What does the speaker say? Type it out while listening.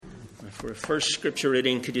For a first scripture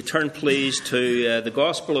reading, could you turn please to the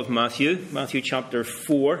Gospel of Matthew, Matthew chapter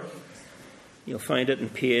 4. You'll find it in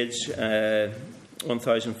page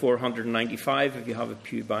 1495 if you have a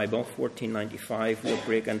Pew Bible, 1495. We'll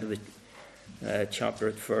break into the chapter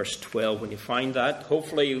at verse 12 when you find that.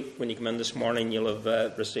 Hopefully when you come in this morning you'll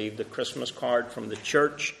have received a Christmas card from the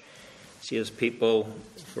church. See as people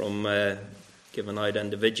from giving out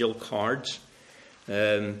individual cards.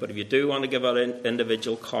 But if you do want to give out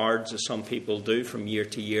individual cards, as some people do from year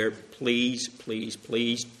to year, please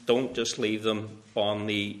don't just leave them on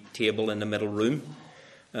the table in the middle room.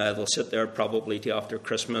 They'll sit there probably till after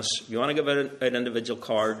Christmas. If you want to give out individual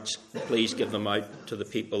cards, please give them out to the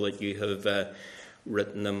people that you have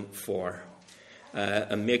written them for.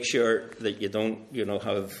 And make sure that you don't,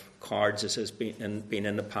 have cards as has been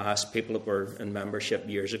in the past. People that were in membership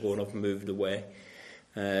years ago and have moved away.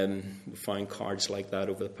 We find cards like that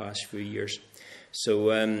over the past few years.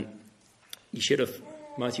 So you should have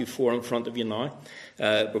Matthew 4 in front of you now.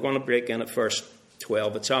 We're going to break in at verse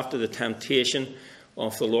 12. It's after the temptation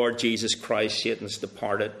of the Lord Jesus Christ. Satan's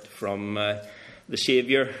departed from the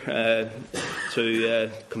Saviour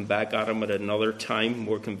to come back at him at another time,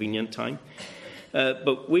 more convenient time.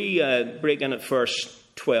 But we break in at verse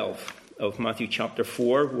 12 of Matthew chapter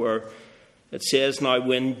 4, where it says, "Now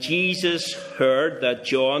when Jesus heard that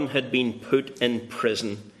John had been put in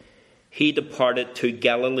prison, he departed to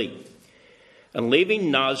Galilee. And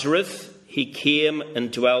leaving Nazareth, he came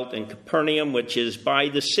and dwelt in Capernaum, which is by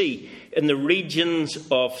the sea, in the regions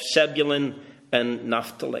of Zebulun and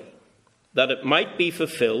Naphtali, that it might be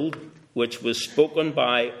fulfilled, which was spoken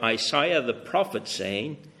by Isaiah the prophet,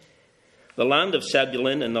 saying, the land of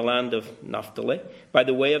Zebulun and the land of Naphtali, by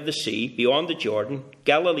the way of the sea, beyond the Jordan,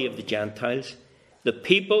 Galilee of the Gentiles, the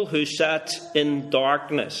people who sat in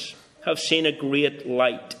darkness have seen a great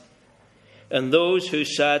light. And those who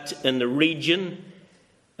sat in the region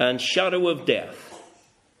and shadow of death,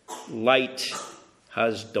 light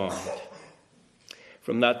has dawned."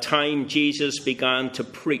 From that time, Jesus began to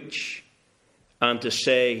preach and to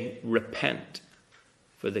say, "Repent,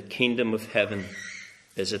 for the kingdom of heaven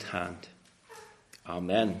is at hand."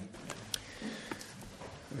 Amen.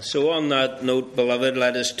 So on that note, beloved,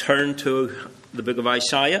 let us turn to the book of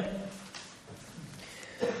Isaiah.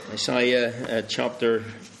 Isaiah chapter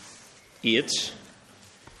 8.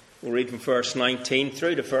 We'll read from verse 19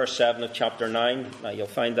 through to verse 7 of chapter 9. Now you'll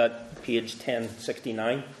find that page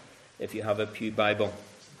 1069 if you have a Pew Bible.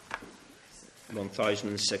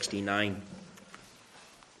 1069.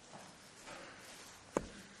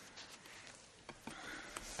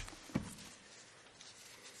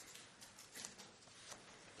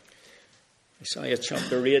 Isaiah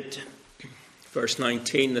chapter 8, verse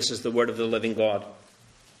 19, this is the word of the living God.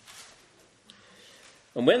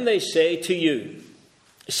 "And when they say to you,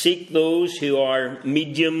 seek those who are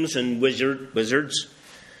mediums and wizards,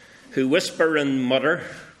 who whisper and mutter,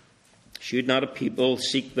 should not a people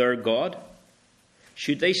seek their God?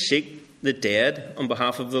 Should they seek the dead on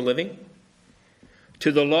behalf of the living?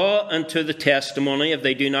 To the law and to the testimony, if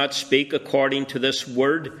they do not speak according to this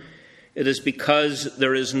word, it is because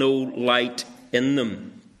there is no light in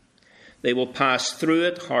them. They will pass through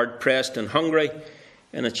it, hard-pressed and hungry,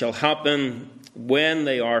 and it shall happen when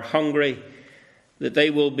they are hungry that they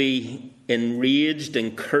will be enraged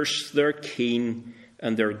and curse their king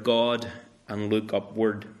and their God and look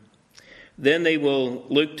upward. Then they will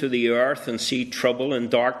look to the earth and see trouble and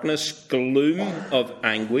darkness, gloom of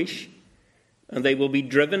anguish, and they will be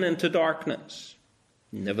driven into darkness.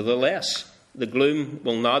 Nevertheless, the gloom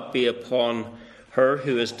will not be upon her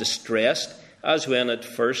who is distressed, as when at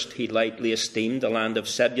first he lightly esteemed the land of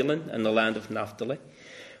Zebulun and the land of Naphtali,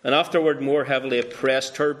 and afterward more heavily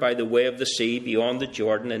oppressed her by the way of the sea beyond the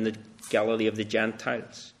Jordan in the Galilee of the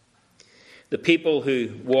Gentiles. The people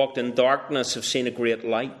who walked in darkness have seen a great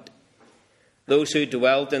light. Those who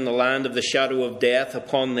dwelt in the land of the shadow of death,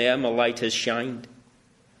 upon them a light has shined.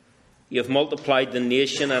 You have multiplied the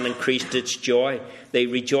nation and increased its joy. They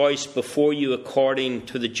rejoice before you according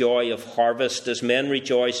to the joy of harvest, as men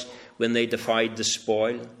rejoice when they divide the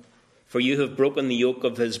spoil. For you have broken the yoke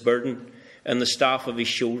of his burden and the staff of his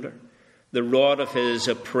shoulder, the rod of his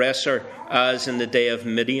oppressor, as in the day of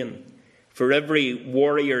Midian. For every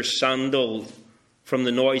warrior's sandal from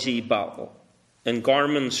the noisy battle, and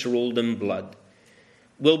garments rolled in blood,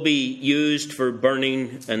 will be used for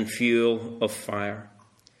burning and fuel of fire.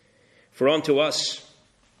 For unto us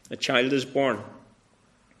a child is born,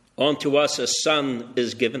 unto us a son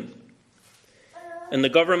is given, and the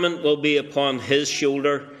government will be upon his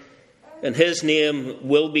shoulder, and his name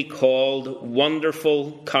will be called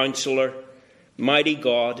Wonderful Counselor, Mighty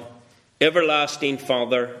God, Everlasting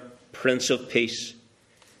Father, Prince of Peace.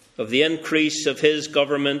 Of the increase of his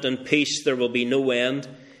government and peace there will be no end,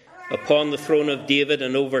 upon the throne of David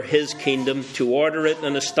and over his kingdom, to order it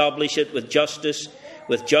and establish it with justice,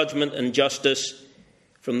 with judgment and justice,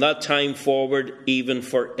 from that time forward, even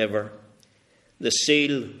forever. The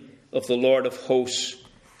seal of the Lord of hosts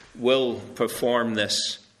will perform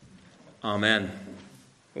this. Amen.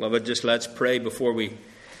 Beloved, just let's pray before we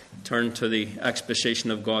turn to the exposition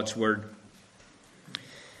of God's word.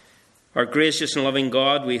 Our gracious and loving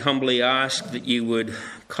God, we humbly ask that you would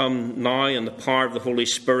come now in the power of the Holy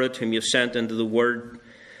Spirit, whom you have sent into the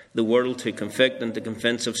world to convict and to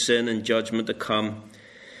convince of sin and judgment to come.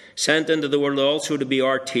 Sent into the world also to be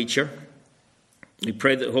our teacher. We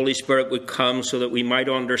pray that the Holy Spirit would come so that we might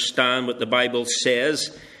understand what the Bible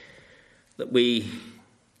says, that we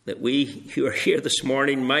who are here this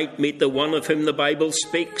morning might meet the one of whom the Bible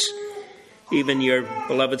speaks, even your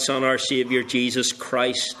beloved Son, our Saviour, Jesus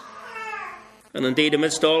Christ. And indeed,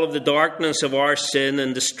 amidst all of the darkness of our sin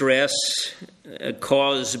and distress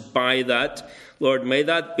caused by that, Lord, may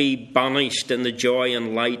that be banished in the joy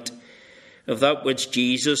and light of that which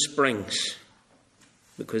Jesus brings,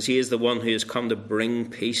 because he is the one who has come to bring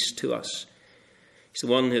peace to us. He's the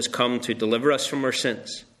one who has come to deliver us from our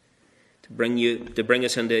sins, to bring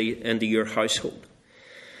us into your household.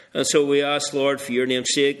 And so we ask, Lord, for your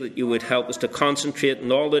name's sake, that you would help us to concentrate on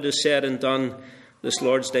all that is said and done this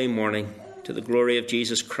Lord's Day morning. To the glory of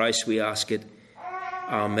Jesus Christ we ask it.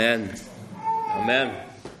 Amen. Amen.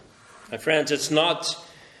 My friends, it's not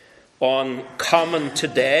uncommon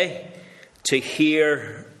today to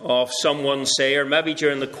hear of someone say, or maybe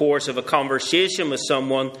during the course of a conversation with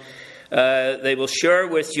someone, they will share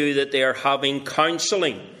with you that they are having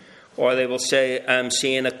counselling, or they will say, I'm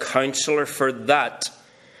seeing a counsellor for that.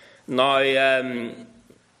 Now, I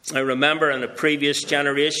remember in a previous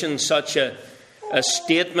generation, such a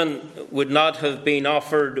statement would not have been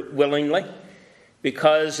offered willingly,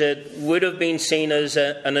 because it would have been seen as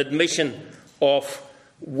an admission of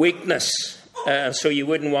weakness. So you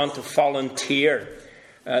wouldn't want to volunteer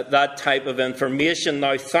that type of information.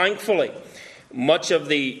 Now, thankfully, much of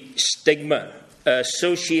the stigma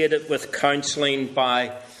associated with counselling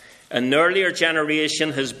by an earlier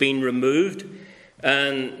generation has been removed.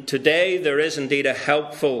 And today there is indeed a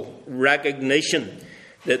helpful recognition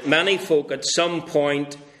that many folk at some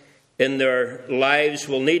point in their lives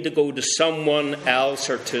will need to go to someone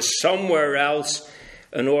else or to somewhere else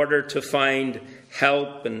in order to find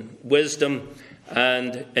help and wisdom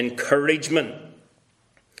and encouragement.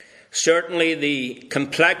 Certainly the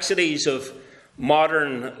complexities of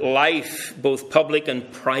modern life, both public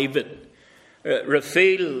and private,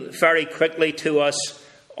 reveal very quickly to us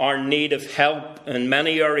our need of help in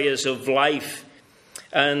many areas of life.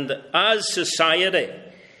 And as society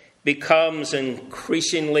becomes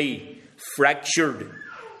increasingly fractured,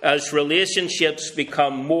 as relationships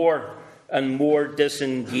become more and more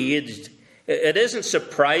disengaged, it isn't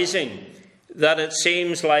surprising that it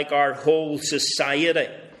seems like our whole society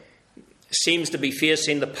seems to be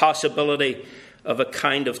facing the possibility of a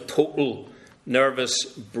kind of total nervous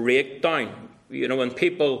breakdown. You know, when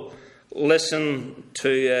people listen to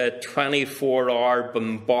a 24-hour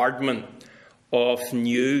bombardment of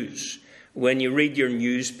news, when you read your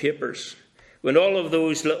newspapers, when all of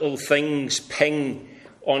those little things ping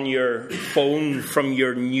on your phone from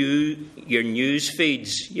your news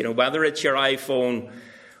feeds, you know, whether it's your iPhone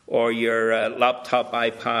or your laptop,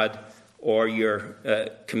 iPad, or your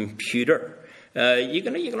computer, you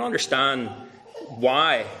can understand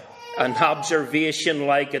why an observation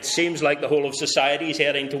like it seems like the whole of society is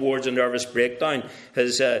heading towards a nervous breakdown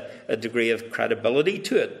has a degree of credibility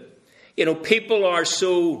to it. You know, people are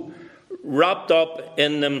so wrapped up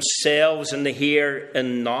in themselves in the here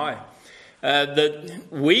and now that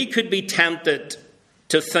we could be tempted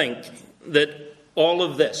to think that all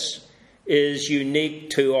of this is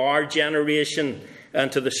unique to our generation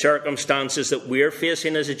and to the circumstances that we're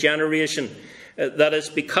facing as a generation. That it's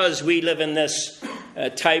because we live in this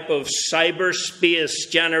type of cyberspace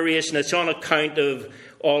generation, it's on account of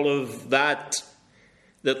all of that,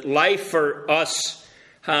 that life for us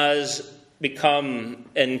has become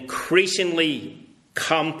increasingly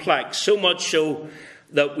complex, so much so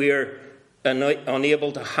that we're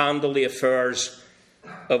unable to handle the affairs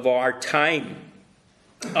of our time.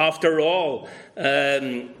 After all,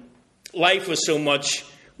 life was so much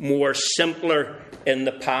more simpler in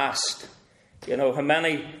the past. You know, how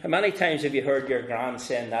many times have you heard your gran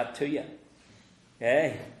saying that to you?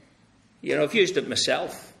 Yeah. You know, I've used it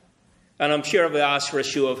myself. And I'm sure if I ask for a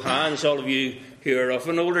show of hands, all of you who are of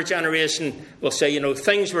an older generation will say, you know,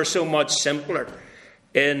 things were so much simpler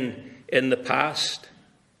in the past.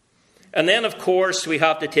 And then, of course, we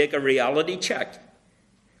have to take a reality check,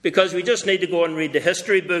 because we just need to go and read the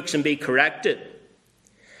history books and be corrected.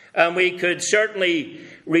 And we could certainly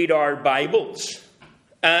read our Bibles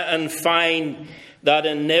and find that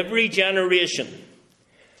in every generation,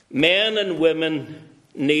 men and women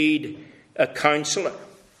need a counselor.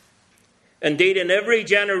 Indeed, in every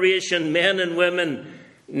generation, men and women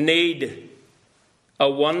need a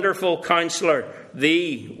wonderful counselor,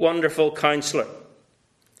 the wonderful counselor.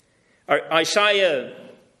 Isaiah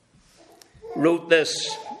wrote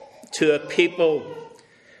this to a people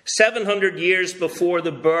 700 years before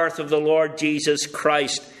the birth of the Lord Jesus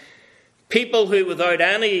Christ. People who, without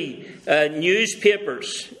any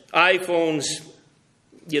newspapers, iPhones,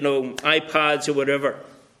 iPads or whatever,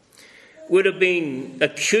 would have been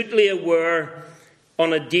acutely aware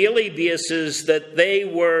on a daily basis that they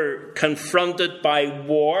were confronted by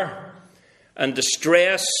war and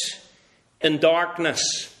distress and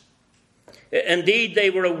darkness. Indeed, they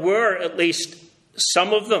were aware, at least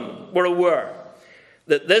some of them were aware,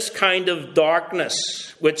 that this kind of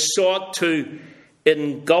darkness, which sought to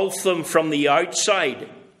engulf them from the outside,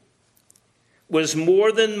 was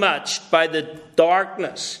more than matched by the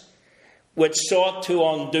darkness which sought to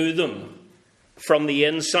undo them from the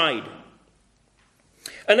inside.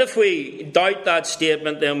 And if we doubt that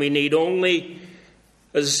statement, then we need only,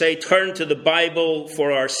 as I say, turn to the Bible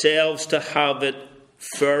for ourselves to have it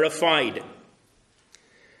verified.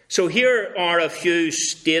 So here are a few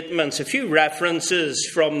statements, a few references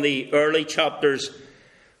from the early chapters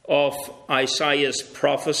of Isaiah's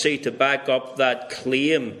prophecy to back up that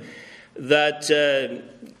claim that,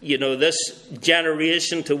 this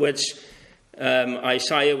generation to which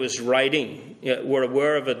Isaiah was writing were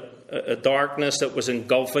aware of a darkness that was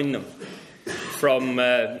engulfing them from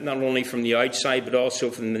not only from the outside but also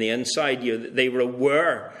from the inside. They were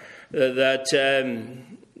aware that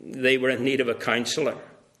they were in need of a counselor.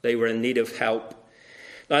 They were in need of help.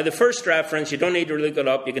 Now, the first reference, you don't need to look it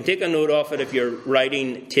up. You can take a note of it if you're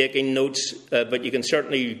taking notes, but you can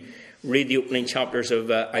certainly read the opening chapters of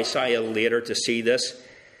Isaiah later to see this.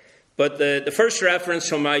 But the first reference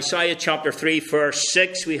from Isaiah chapter 3, verse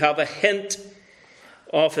 6, we have a hint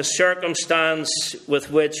of a circumstance with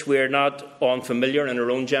which we're not unfamiliar in our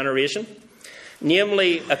own generation,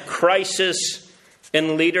 namely a crisis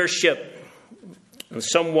in leadership. And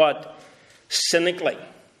somewhat cynically,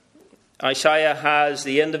 Isaiah has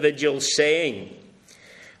the individual saying,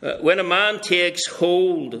 when a man takes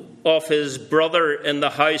hold of his brother in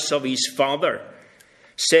the house of his father,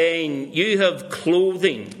 saying, you have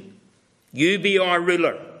clothing, you be our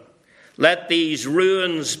ruler, let these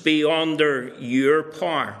ruins be under your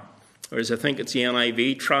power. Or as I think it's the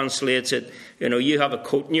NIV translates it, you have a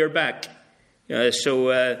coat in your back.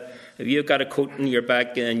 So if you've got a coat in your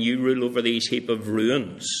back, then you rule over these heap of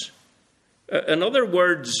ruins. In other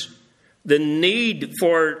words, the need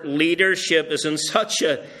for leadership is in such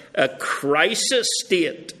a crisis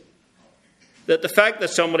state that the fact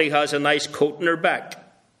that somebody has a nice coat in their back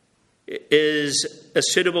is a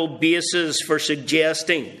suitable basis for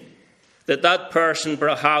suggesting that that person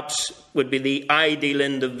perhaps would be the ideal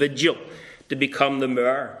individual to become the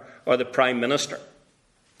mayor or the prime minister.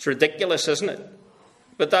 It's ridiculous, isn't it?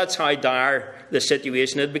 But that's how dire the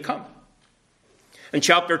situation had become. In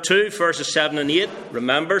chapter 2, verses 7 and 8,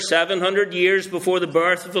 remember, 700 years before the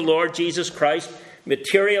birth of the Lord Jesus Christ,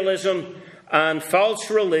 materialism and false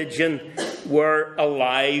religion were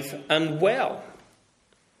alive and well.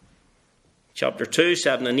 Chapter 2,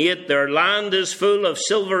 7 and 8, their land is full of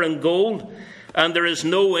silver and gold, and there is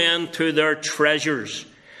no end to their treasures.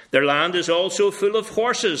 Their land is also full of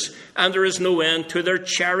horses, and there is no end to their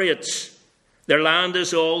chariots. Their land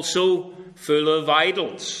is also full of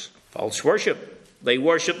idols, false worship. They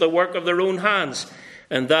worship the work of their own hands,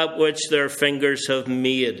 and that which their fingers have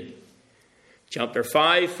made. Chapter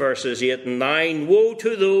 5, verses 8 and 9, woe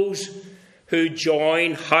to those who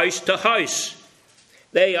join house to house.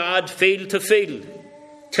 They add field to field,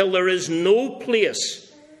 till there is no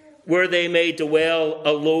place where they may dwell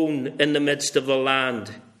alone in the midst of the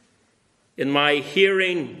land. In my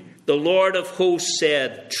hearing, the Lord of hosts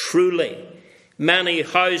said, truly, many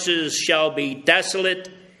houses shall be desolate,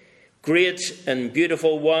 great and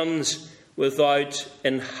beautiful ones without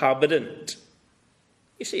inhabitant.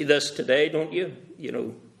 You see this today, don't you?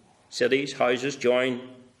 Cities, houses join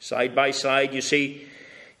side by side. You see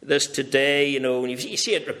this today, and you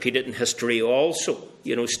see it repeated in history also.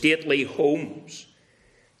 Stately homes,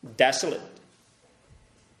 desolate.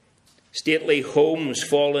 Stately homes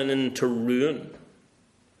fallen into ruin.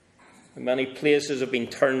 Many places have been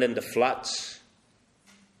turned into flats.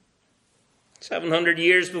 700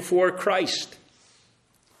 years before Christ.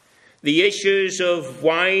 The issues of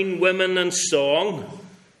wine, women, and song,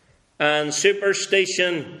 and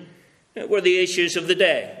superstition were the issues of the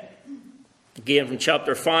day. Again, from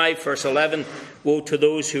chapter 5, verse 11, woe to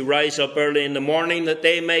those who rise up early in the morning that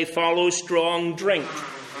they may follow strong drink.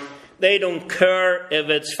 They don't care if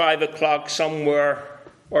it's 5 o'clock somewhere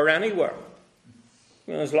or anywhere,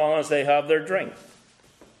 as long as they have their drink.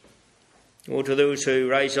 Woe to those who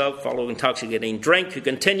rise up, follow intoxicating drink, who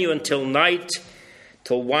continue until night,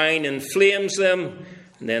 till wine inflames them.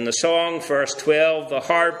 And then the song, verse 12, the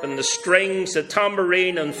harp and the strings, the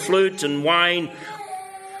tambourine and flute and wine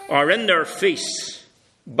are in their feasts,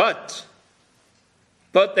 but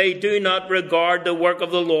they do not regard the work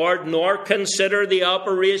of the Lord, nor consider the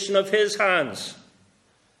operation of his hands.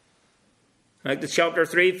 Like the chapter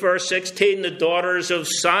 3, verse 16, the daughters of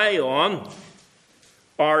Zion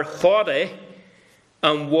are haughty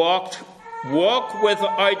and walk with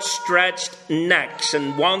outstretched necks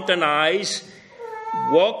and wanton eyes,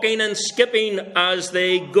 walking and skipping as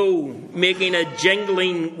they go, making a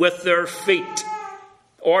jingling with their feet.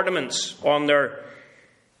 Jingling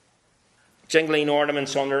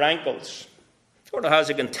ornaments on their ankles. Sort of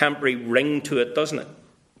has a contemporary ring to it, doesn't it?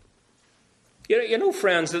 You know,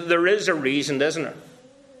 friends, there is a reason, isn't there?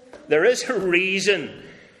 There is a reason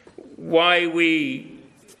why we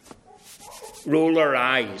roll our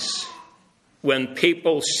eyes when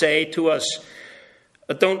people say to us,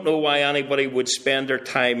 I don't know why anybody would spend their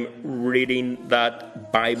time reading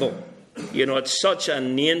that Bible. You know, it's such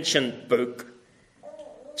an ancient book.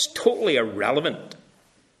 It's totally irrelevant.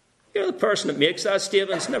 You know, the person that makes that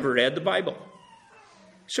statement's never read the Bible.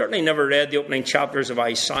 Certainly never read the opening chapters of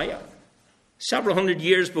Isaiah. Several hundred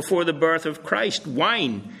years before the birth of Christ.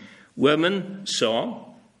 Wine, women,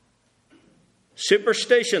 song,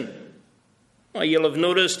 superstition. Well, you'll have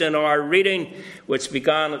noticed in our reading, which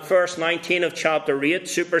began at verse 19 of chapter 8,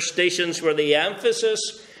 superstitions were the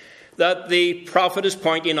emphasis that the prophet is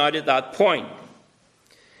pointing out at that point.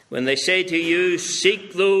 When they say to you,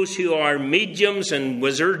 seek those who are mediums and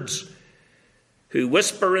wizards, who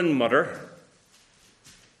whisper and mutter,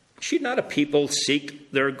 should not a people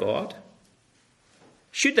seek their God?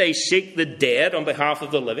 Should they seek the dead on behalf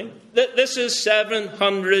of the living? This is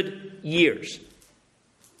 700 years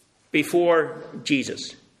before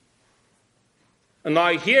Jesus. And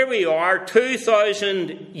now here we are,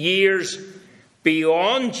 2,000 years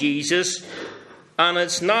beyond Jesus, and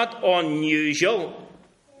it's not unusual,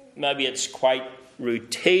 maybe it's quite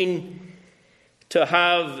routine, to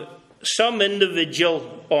have some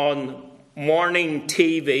individual on morning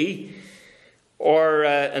TV or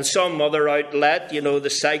in some other outlet, you know, the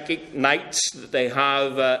psychic nights that they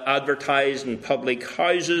have advertised in public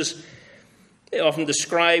houses. They often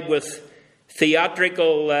describe with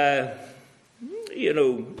theatrical,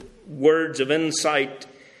 words of insight,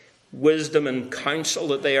 wisdom and counsel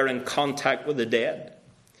that they are in contact with the dead,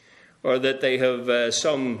 or that they have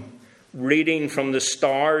some reading from the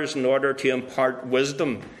stars in order to impart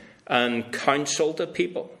wisdom and counsel to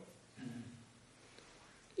people.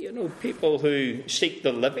 You know, people who seek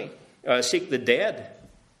the dead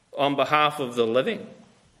on behalf of the living.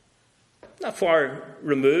 Not far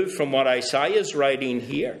removed from what Isaiah is writing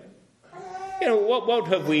here. You know, what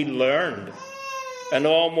have we learned in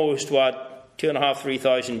almost, 2,500,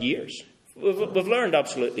 3,000 years? We've learned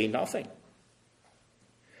absolutely nothing.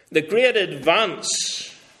 The great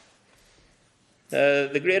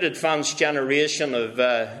advanced generation of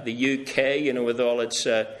the UK, you know, with all its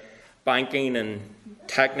banking and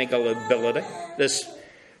technical ability, this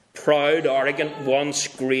proud, arrogant, once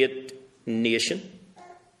great nation.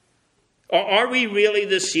 Are we really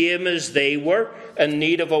the same as they were, in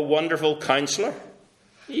need of a wonderful counselor?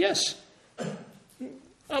 Yes,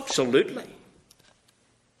 absolutely.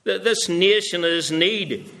 This nation is in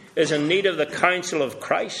need of the counsel of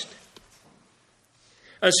Christ.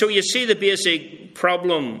 And so you see the basic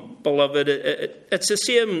problem, beloved. It's the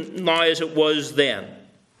same now as it was then.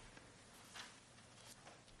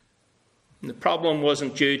 And the problem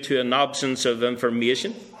wasn't due to an absence of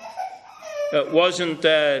information. It wasn't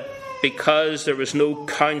because there was no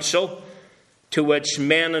counsel to which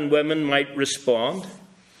men and women might respond.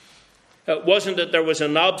 It wasn't that there was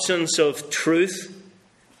an absence of truth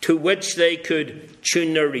to which they could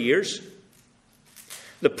tune their ears.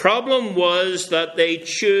 The problem was that they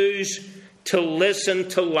choose to listen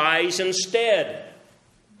to lies instead.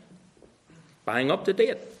 Bang up to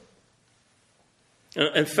date.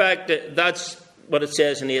 In fact, that's what it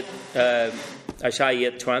says in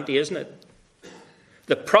Isaiah 8:20, isn't it?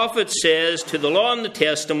 The prophet says to the law and the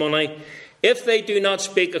testimony, if they do not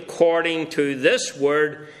speak according to this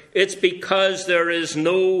word, it's because there is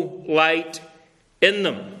no light in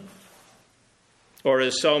them. Or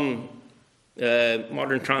as some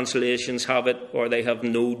modern translations have it, or they have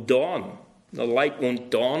no dawn. The light won't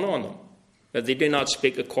dawn on them if they do not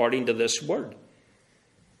speak according to this word.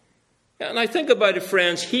 And I think about it,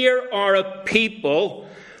 friends. Here are a people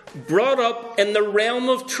brought up in the realm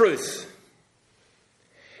of truth.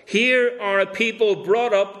 Here are a people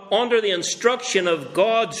brought up under the instruction of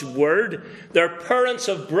God's word. Their parents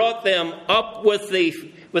have brought them up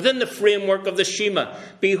within the framework of the Shema.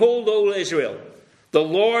 Behold, O Israel, the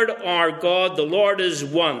Lord our God, the Lord is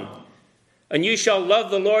one. And you shall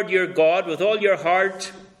love the Lord your God with all your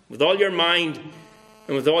heart, with all your mind,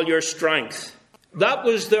 and with all your strength. That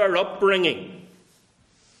was their upbringing.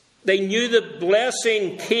 They knew the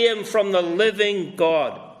blessing came from the living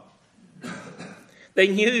God. They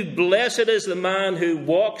knew, blessed is the man who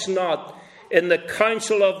walks not in the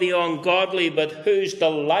counsel of the ungodly, but whose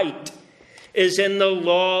delight is in the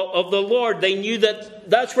law of the Lord. They knew that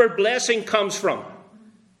that's where blessing comes from.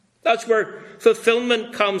 That's where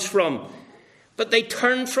fulfillment comes from. But they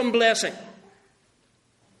turned from blessing.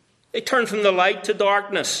 They turned from the light to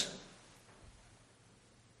darkness.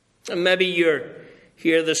 And maybe you're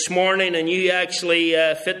here this morning and you actually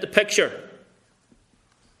fit the picture.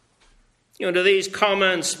 Do these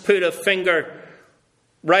comments put a finger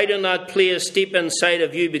right in that place deep inside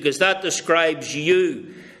of you? Because that describes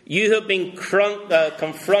you. You have been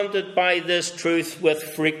confronted by this truth with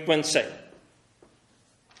frequency.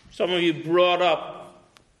 Some of you brought up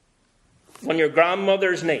on your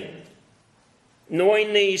grandmother's knee,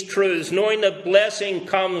 knowing these truths, knowing that blessing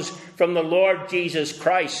comes from the Lord Jesus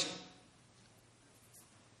Christ.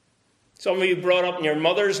 Some of you brought up on your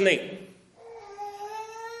mother's knee,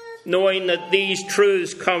 knowing that these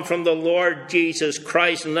truths come from the Lord Jesus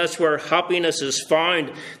Christ, and that's where happiness is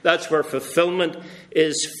found. That's where fulfillment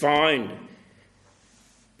is found.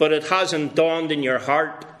 But it hasn't dawned in your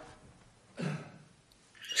heart.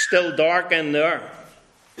 Still dark in there.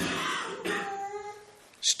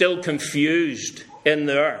 Still confused in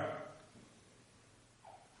there.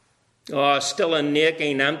 Still a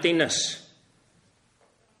nagging emptiness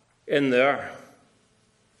in there.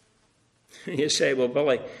 You say, well,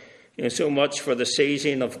 Billy, so much for the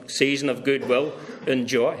season of goodwill and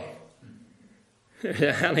joy.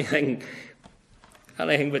 Anything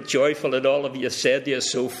but joyful that all of you said to you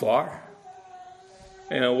so far.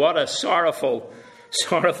 What a sorrowful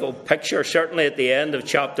picture, certainly at the end of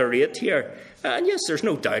chapter 8 here. And yes, there's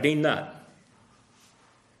no doubting that.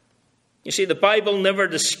 You see, the Bible never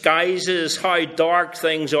disguises how dark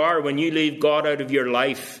things are when you leave God out of your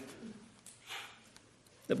life.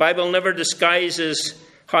 The Bible never disguises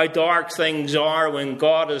how dark things are when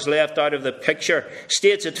God is left out of the picture.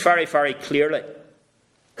 States it very, very clearly.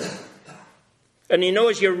 And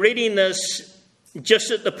as you're reading this,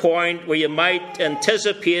 just at the point where you might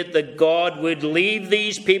anticipate that God would leave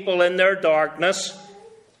these people in their darkness.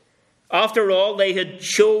 After all, they had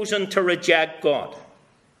chosen to reject God.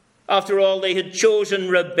 After all, they had chosen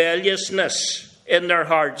rebelliousness in their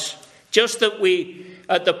hearts. Just that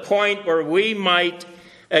at the point where we might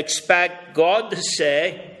expect God to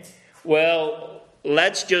say, well,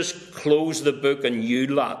 let's just close the book on you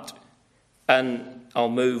lot and I'll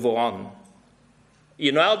move on.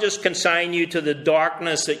 I'll just consign you to the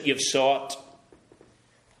darkness that you've sought.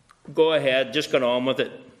 Go ahead, just get on with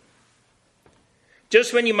it.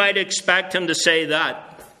 Just when you might expect him to say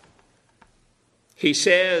that, he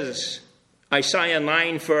says, Isaiah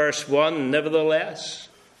 9 verse 1, nevertheless,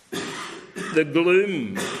 the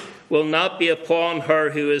gloom will not be upon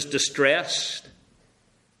her who is distressed.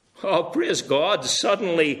 Oh, praise God,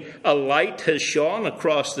 suddenly a light has shone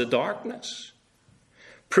across the darkness.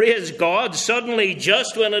 Praise God, suddenly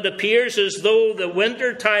just when it appears as though the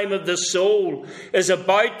winter time of the soul is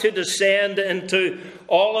about to descend into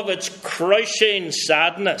all of its crushing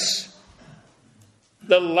sadness,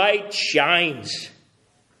 the light shines.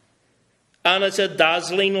 And it's a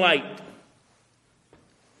dazzling light.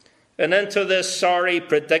 And into this sorry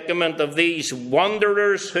predicament of these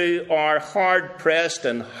wanderers who are hard-pressed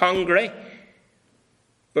and hungry,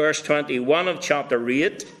 verse 21 of chapter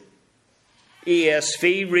 8,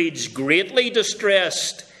 ESV reads, greatly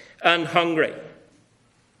distressed and hungry.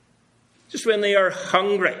 Just when they are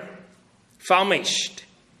hungry, famished.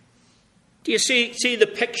 Do you see the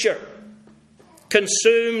picture?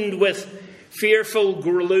 Consumed with fearful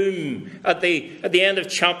gloom at the end of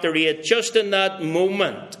chapter 8. Just in that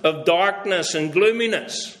moment of darkness and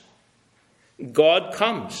gloominess, God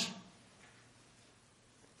comes.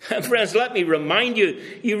 And friends, let me remind you,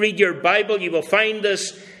 you read your Bible, you will find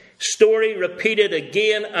this story repeated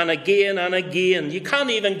again and again and again. You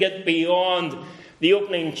can't even get beyond the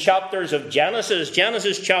opening chapters of Genesis.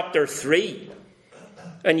 Genesis chapter 3.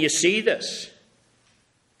 and you see this.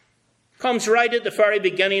 Comes right at the very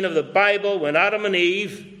beginning of the Bible when Adam and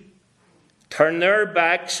Eve turn their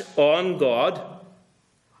backs on God,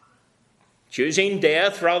 choosing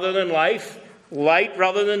death rather than life, light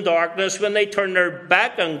rather than darkness. When they turn their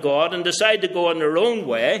back on God and decide to go on their own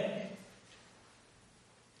way,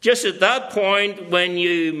 just at that point when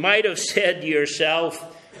you might have said to yourself,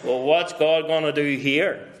 well, what's God going to do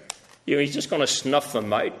here? He's just going to snuff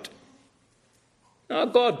them out. Now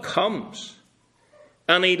God comes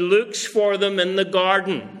and he looks for them in the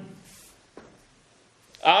garden.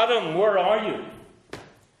 Adam, where are you?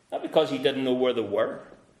 Not because he didn't know where they were,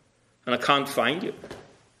 and I can't find you.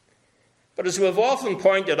 But as we've often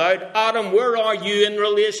pointed out, Adam, where are you in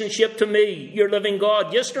relationship to me, your living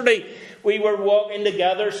God? Yesterday we were walking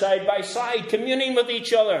together side by side, communing with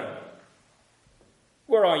each other.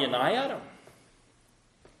 Where are you now, Adam?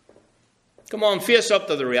 Come on, face up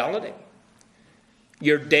to the reality.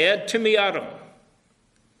 You're dead to me, Adam.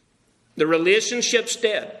 The relationship's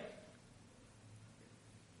dead.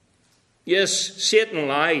 Yes, Satan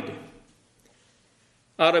lied.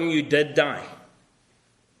 Adam, you did die.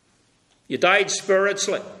 You died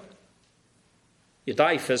spiritually. You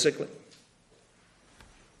die physically.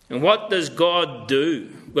 And what does God do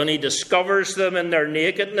when he discovers them in their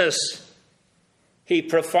nakedness? He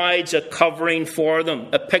provides a covering for them,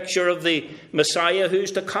 a picture of the Messiah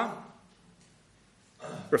who's to come,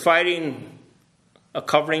 providing a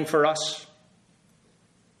covering for us.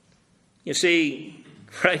 You see,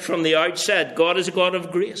 right from the outset, God is a God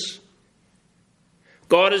of grace.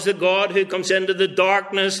 God is the God who comes into the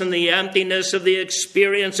darkness and the emptiness of the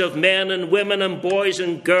experience of men and women and boys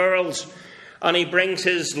and girls, and he brings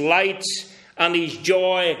his light and his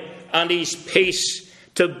joy and his peace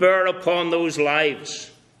to bear upon those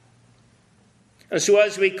lives. And so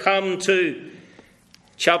as we come to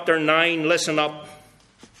chapter 9, listen up.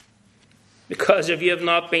 Because if you have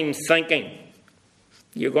not been thinking,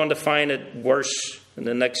 you're going to find it worse in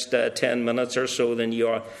the next 10 minutes or so than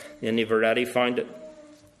you've already found it.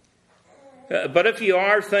 But if you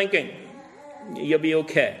are thinking, you'll be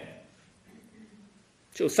okay.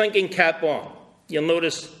 So thinking cap on. You'll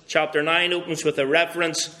notice chapter 9 opens with a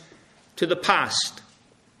reference to the past.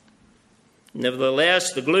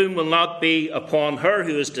 Nevertheless, the gloom will not be upon her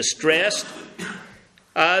who is distressed,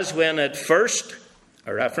 as when at first,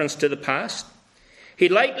 a reference to the past, he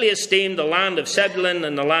lightly esteemed the land of Zebulun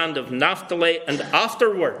and the land of Naphtali, and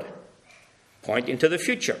afterward, pointing to the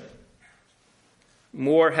future,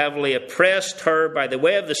 more heavily oppressed her by the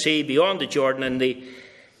way of the sea beyond the Jordan and the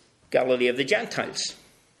Galilee of the Gentiles.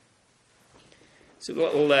 It's a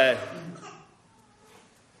little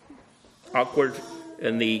awkward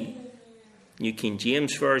in the New King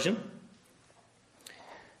James Version.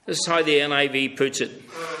 This is how the NIV puts it.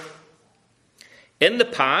 In the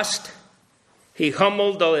past, he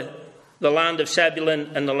humbled the land of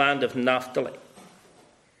Zebulun and the land of Naphtali.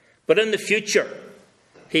 But in the future,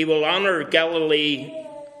 he will honour Galilee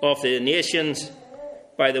of the nations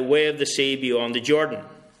by the way of the sea beyond the Jordan.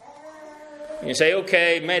 And you say,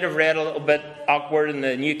 okay, might have read a little bit awkward in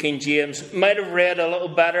the New King James, might have read a little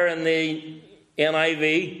better in the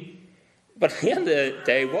NIV, but at the end of the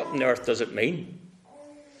day, what on earth does it mean?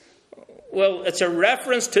 Well, it's a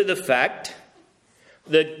reference to the fact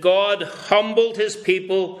that God humbled his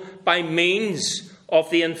people by means of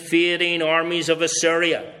the invading armies of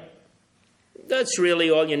Assyria. That's really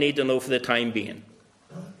all you need to know for the time being.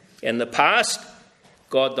 In the past,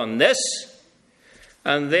 God done this,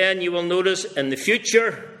 and then you will notice in the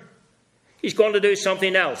future, he's going to do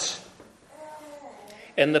something else.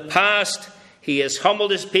 In the past, he has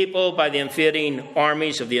humbled his people by the invading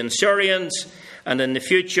armies of the Assyrians, and in the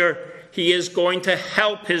future, he is going to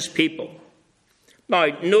help his people. Now,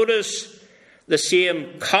 notice the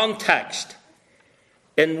same context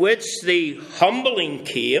in which the humbling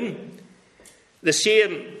came. The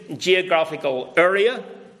same geographical area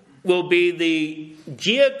will be the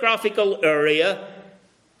geographical area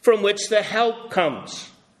from which the help comes.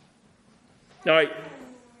 Now,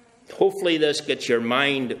 hopefully this gets your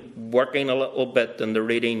mind working a little bit, and the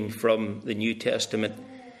reading from the New Testament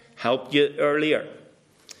helped you earlier.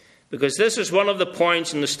 Because this is one of the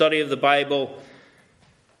points in the study of the Bible,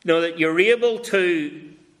 that you're able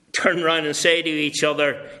to turn around and say to each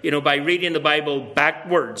other, by reading the Bible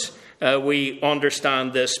backwards, we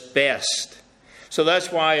understand this best. So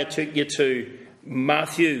that's why I took you to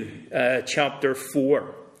Matthew chapter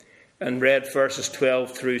 4 and read verses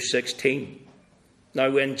 12 through 16. Now,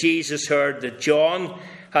 when Jesus heard that John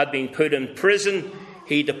had been put in prison,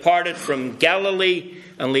 he departed from Galilee,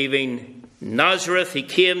 and leaving Nazareth, he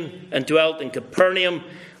came and dwelt in Capernaum,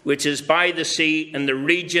 which is by the sea in the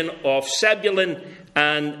region of Zebulun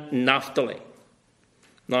and Naphtali.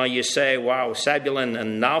 Now you say, wow, Zebulun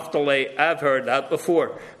and Naphtali, I've heard that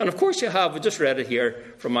before. And of course you have. We just read it here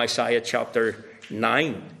from Isaiah chapter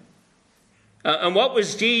 9. And what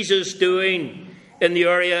was Jesus doing in the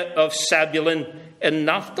area of Zebulun and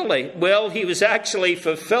Naphtali? Well, he was actually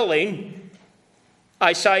fulfilling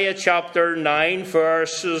Isaiah chapter 9,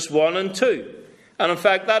 verses 1 and 2. And in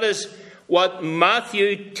fact, that is what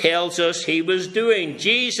Matthew tells us he was doing.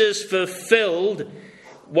 Jesus fulfilled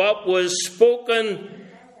what was spoken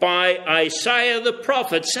by Isaiah the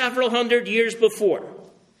prophet several hundred years before.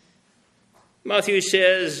 Matthew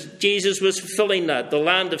says Jesus was fulfilling that. The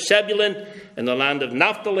land of Zebulun and the land of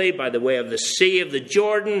Naphtali by the way of the sea of the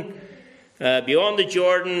Jordan, beyond the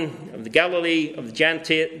Jordan, of the Galilee, of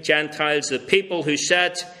the Gentiles, the people who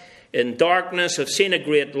sat in darkness have seen a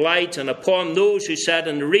great light, and upon those who sat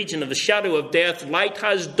in the region of the shadow of death, light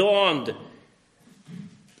has dawned.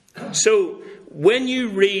 So, when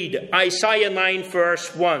you read Isaiah 9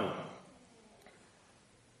 verse 1,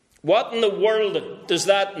 what in the world does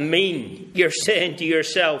that mean? You're saying to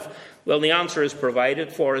yourself, well, the answer is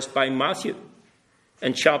provided for us by Matthew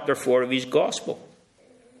in chapter 4 of his Gospel.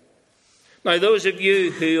 Now, those of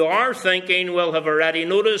you who are thinking will have already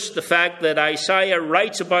noticed the fact that Isaiah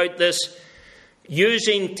writes about this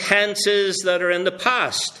using tenses that are in the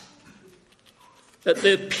past. That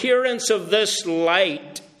the appearance of this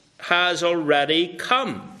light has already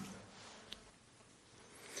come.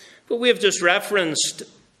 But we have just referenced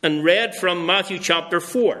and read from Matthew chapter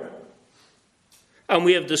 4. And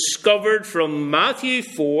we have discovered from Matthew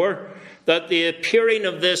 4 that the appearing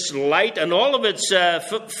of this light and all of its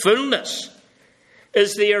fullness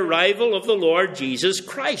is the arrival of the Lord Jesus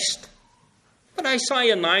Christ. But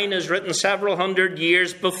Isaiah 9 is written several hundred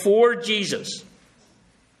years before Jesus.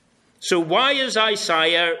 So why is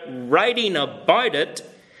Isaiah writing about it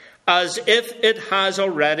as if it has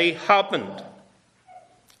already happened?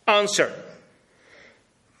 Answer: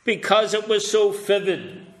 because it was so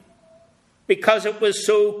vivid, because it was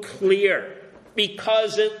so clear,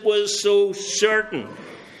 because it was so certain.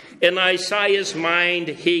 In Isaiah's mind,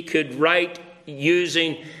 he could write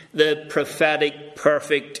using the prophetic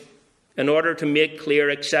perfect in order to make clear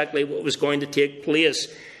exactly what was going to take place.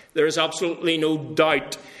 There is absolutely no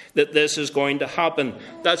doubt that this is going to happen.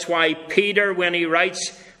 That's why Peter, when he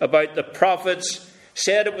writes about the prophets,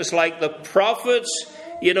 said it was like the prophets,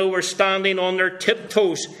 were standing on their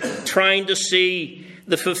tiptoes trying to see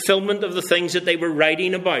the fulfillment of the things that they were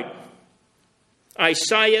writing about.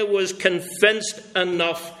 Isaiah was convinced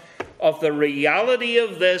enough of the reality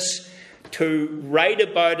of this to write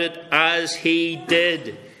about it as he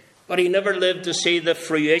did. But he never lived to see the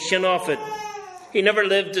fruition of it. He never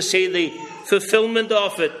lived to see the fulfillment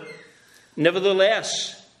of it.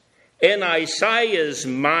 Nevertheless, in Isaiah's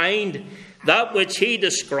mind, that which he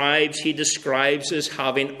describes as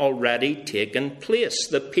having already taken place.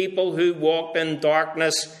 The people who walked in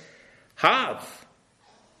darkness have.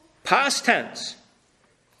 Past tense.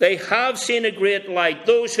 They have seen a great light.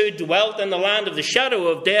 Those who dwelt in the land of the shadow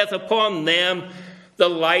of death, upon them the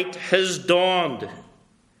light has dawned.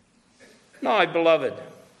 Now, beloved,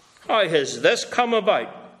 how has this come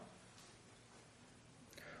about?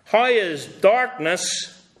 How is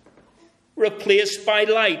darkness replaced by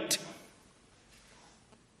light?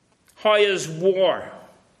 How is war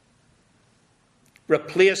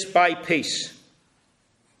replaced by peace?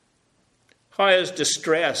 How is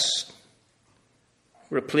distress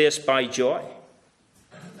replaced by joy?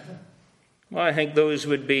 Well, I think those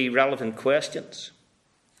would be relevant questions.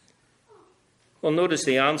 Well, notice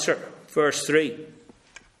the answer. Verse 3.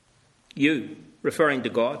 You, referring to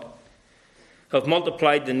God, have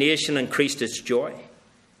multiplied the nation and increased its joy.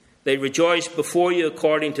 They rejoice before you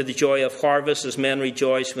according to the joy of harvest, as men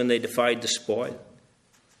rejoice when they divide the spoil.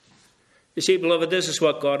 You see, beloved, this is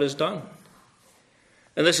what God has done.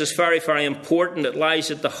 And this is very, very important. It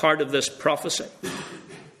lies at the heart of this prophecy.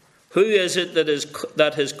 Who is it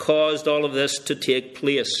that has caused all of this to take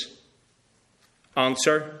place?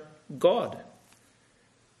 Answer: God.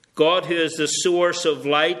 God, who is the source of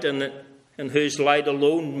light and in whose light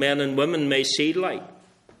alone men and women may see light.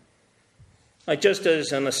 Now, just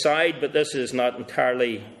as an aside, but this is not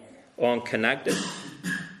entirely unconnected,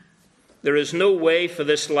 there is no way for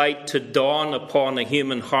this light to dawn upon a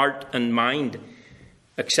human heart and mind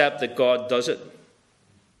except that God does it.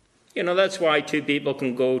 That's why two people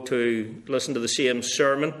can go to listen to the same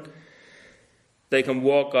sermon. They can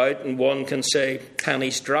walk out and one can say,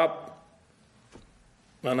 pennies drop.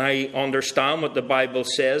 And I understand what the Bible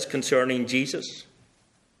says concerning Jesus.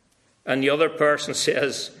 And the other person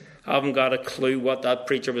says, haven't got a clue what that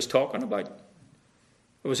preacher was talking about.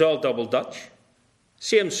 It was all double Dutch.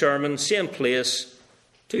 Same sermon, same place,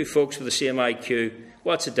 two folks with the same IQ.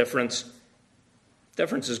 What's the difference? The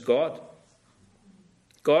difference is God.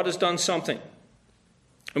 God has done something.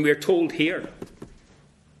 And we are told here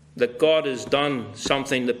that God has done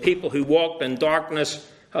something. The people who walked in darkness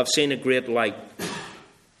have seen a great light.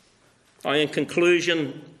 Now, in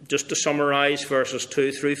conclusion, just to summarise verses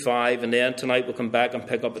 2 through 5, and then tonight we'll come back and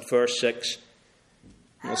pick up at verse 6.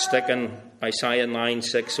 We'll stick in Isaiah 9,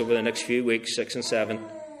 6 over the next few weeks, 6 and 7.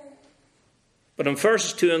 But in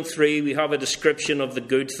verses 2 and 3, we have a description of the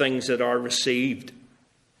good things that are received.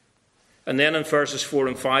 And then in verses 4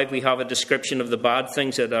 and 5, we have a description of the bad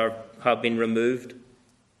things that have been removed.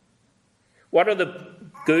 What are the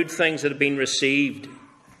good things that have been received?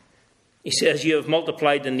 He says, you have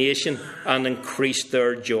multiplied the nation and increased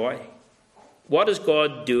their joy. What is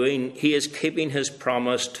God doing? He is keeping his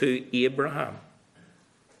promise to Abraham.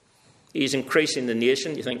 He's increasing the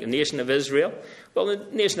nation. You think the nation of Israel? Well, the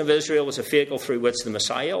nation of Israel was a vehicle through which the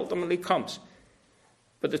Messiah ultimately comes.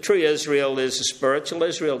 But the true Israel is the spiritual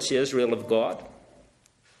Israel. It's the Israel of God.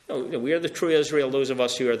 We are the true Israel, those of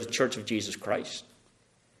us who are the church of Jesus Christ.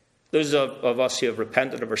 Those of us who have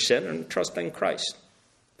repented of our sin and trust in Christ.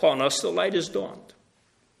 Upon us the light is dawned.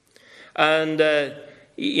 And,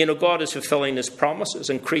 God is fulfilling his promises,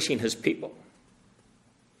 increasing his people.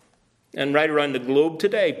 And right around the globe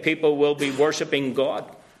today, people will be worshipping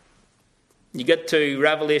God. You get to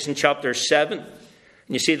Revelation chapter 7, and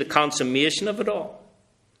you see the consummation of it all.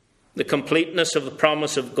 The completeness of the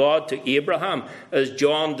promise of God to Abraham, as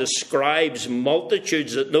John describes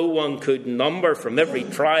multitudes that no one could number from every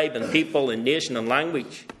tribe and people and nation and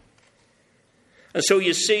language. And so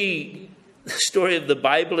you see, the story of the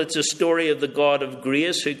Bible, it's a story of the God of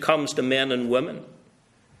grace who comes to men and women,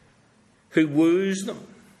 who woos them,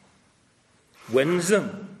 wins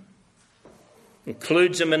them,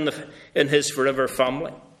 includes them in his forever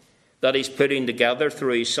family that he's putting together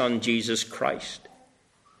through his Son, Jesus Christ.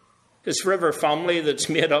 His forever family that's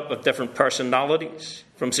made up of different personalities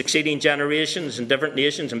from succeeding generations and different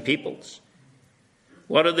nations and peoples.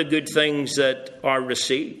 What are the good things that are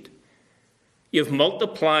received? You've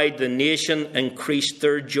multiplied the nation, increased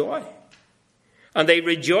their joy. And they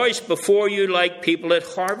rejoice before you like people at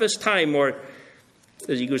harvest time, or,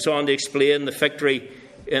 as he goes on to explain, the victory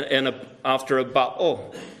after a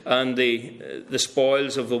battle, and the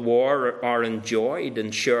spoils of the war are enjoyed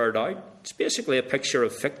and shared out. It's basically a picture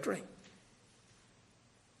of victory.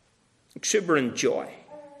 Exuberant joy.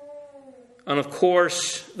 And of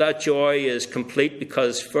course, that joy is complete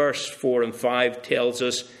because verse 4 and 5 tells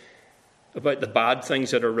us about the bad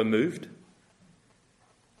things that are removed.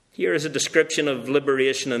 Here is a description of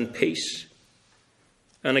liberation and peace.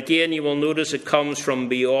 And again, you will notice it comes from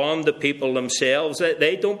beyond the people themselves.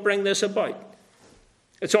 They don't bring this about.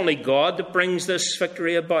 It's only God that brings this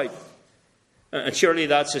victory about. And surely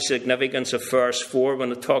that's the significance of verse 4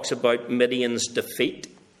 when it talks about Midian's defeat.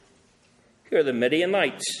 Who are the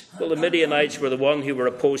Midianites? Well, the Midianites were the one who were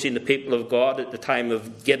opposing the people of God at the time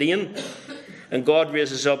of Gideon. And God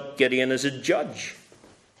raises up Gideon as a judge.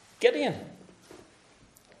 Gideon.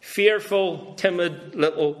 Fearful, timid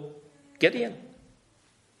little Gideon.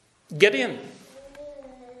 Gideon.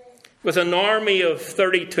 With an army of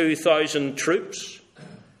 32,000 troops,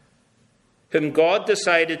 whom God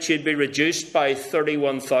decided should be reduced by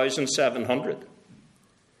 31,700.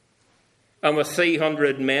 And with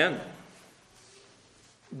 300 men,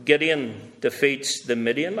 Gideon defeats the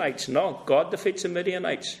Midianites. No, God defeats the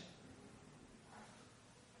Midianites.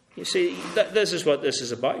 You see, this is what this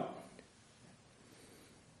is about.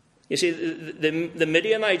 You see, the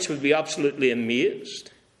Midianites would be absolutely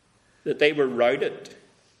amazed that they were routed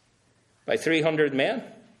by 300 men.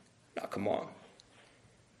 Now, come on.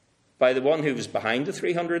 By the one who was behind the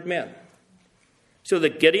 300 men. So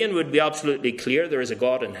that Gideon would be absolutely clear there is a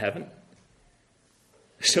God in heaven.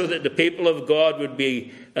 So that the people of God would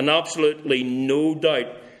be in absolutely no doubt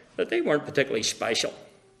that they weren't particularly special.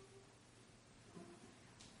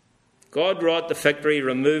 God wrought the victory,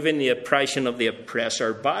 removing the oppression of the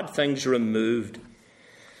oppressor. Bad things removed.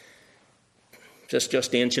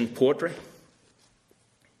 Just ancient poetry.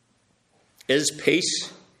 Is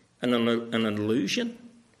peace an illusion?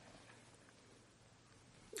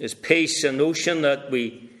 Is peace a notion that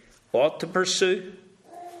we ought to pursue?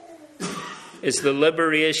 Is the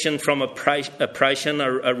liberation from oppression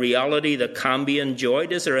a reality that can be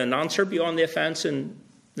enjoyed? Is there an answer beyond the offence in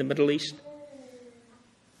the Middle East?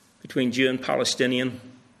 Between Jew and Palestinian,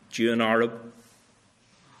 Jew and Arab?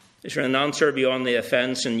 Is there an answer beyond the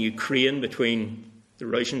offence in Ukraine between the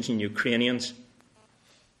Russians and Ukrainians?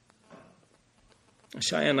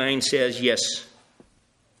 Isaiah 9 says yes.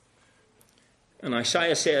 And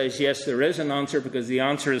Isaiah says yes, there is an answer, because the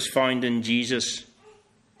answer is found in Jesus.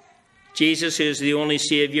 Jesus, who is the only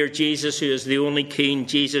Saviour. Jesus, who is the only King.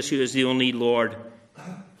 Jesus, who is the only Lord.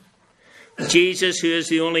 Jesus, who is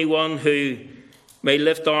the only one who may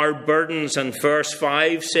lift our burdens. And verse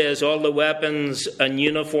 5 says all the weapons and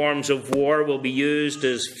uniforms of war will be used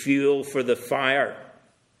as fuel for the fire.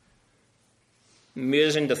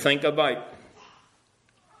 Amazing to think about.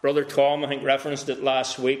 Brother Tom, I think, referenced it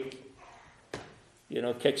last week.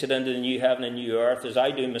 Kicks it into the new heaven and new earth, as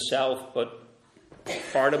I do myself. But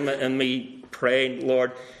part of it in me praying,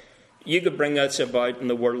 Lord, you could bring this about in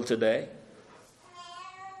the world today.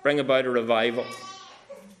 Bring about a revival.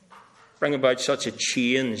 Bring about such a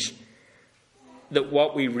change that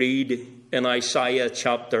what we read in Isaiah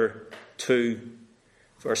chapter 2,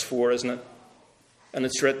 verse 4, isn't it? And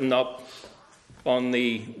it's written up on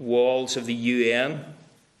the walls of the UN.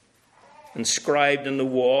 Inscribed in the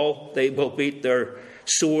wall, they will beat their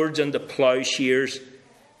swords into plowshares,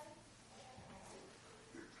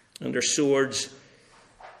 and their swords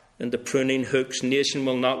into pruning hooks. Nation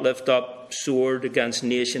will not lift up sword against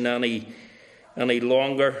nation any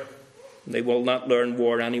longer. They will not learn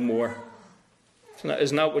war anymore.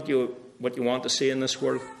 Isn't that what you want to see in this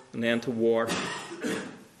world? An end to war.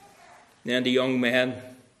 An end to young men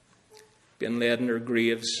being laid in their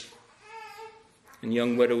graves, and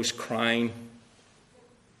young widows crying,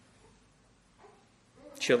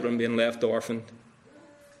 children being left orphaned.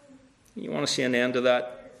 You want to see an end to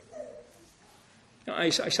that?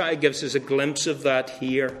 Isaiah gives us a glimpse of that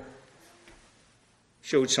here.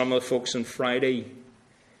 Showed some of the folks on Friday.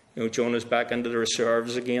 Jonah's back into the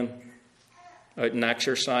reserves again, out in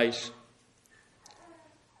exercise.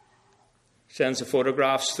 Sends the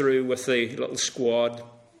photographs through with the little squad,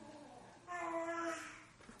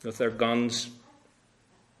 with their guns.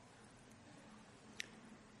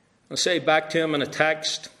 I'll say back to him in a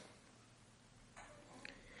text,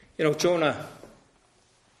 Jonah,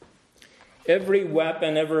 every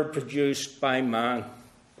weapon ever produced by man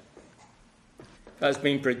has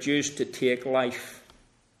been produced to take life.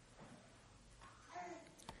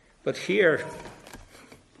 But here,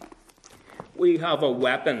 we have a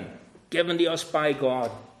weapon given to us by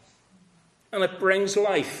God, and it brings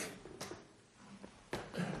life.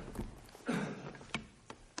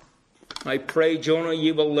 I pray, Jonah,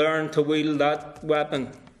 you will learn to wield that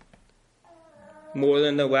weapon more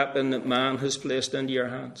than the weapon that man has placed into your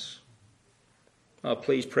hands.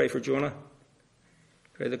 Please pray for Jonah.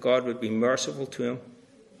 Pray that God would be merciful to him.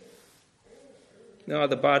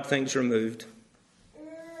 The bad things removed.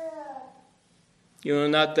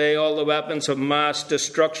 In that day, all the weapons of mass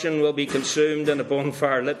destruction will be consumed in a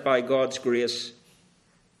bonfire lit by God's grace.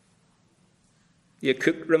 The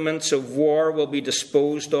accoutrements of war will be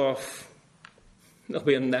disposed of. They'll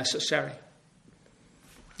be unnecessary.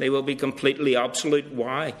 They will be completely obsolete.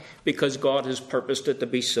 Why? Because God has purposed it to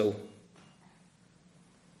be so.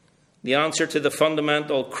 The answer to the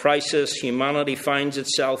fundamental crisis humanity finds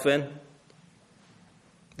itself in,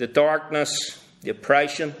 the darkness, the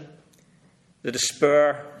oppression, the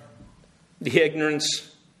despair, the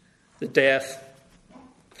ignorance, the death,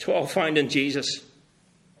 it's all found in Jesus.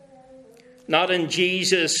 Not in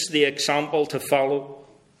Jesus, the example to follow.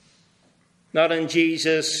 Not in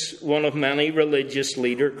Jesus, one of many religious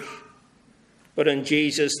leaders, but in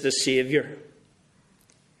Jesus, the Saviour,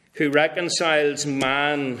 who reconciles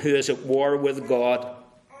man who is at war with God,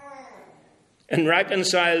 and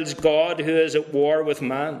reconciles God who is at war with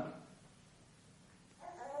man.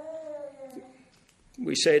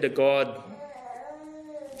 We say to God,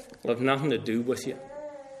 I'll have nothing to do with you.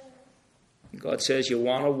 God says, you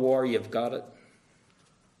want a war, you've got it.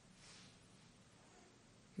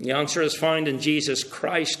 The answer is found in Jesus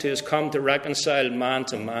Christ, who has come to reconcile man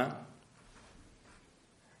to man.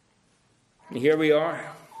 And here we are,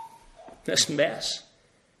 this mess.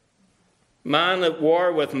 Man at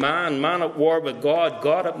war with man at war with God,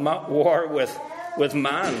 God at war with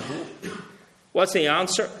man. What's the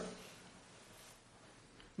answer?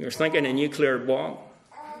 You're thinking a nuclear bomb.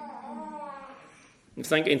 You're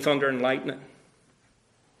thinking thunder and lightning.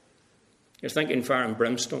 You're thinking fire and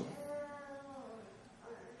brimstone.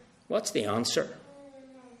 What's the answer?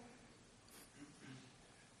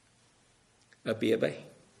 A baby.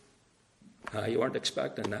 You weren't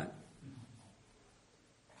expecting that.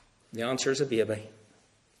 The answer is a baby.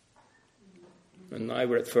 And now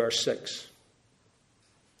we're at verse 6.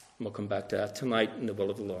 We'll come back to that tonight in the will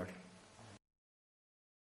of the Lord.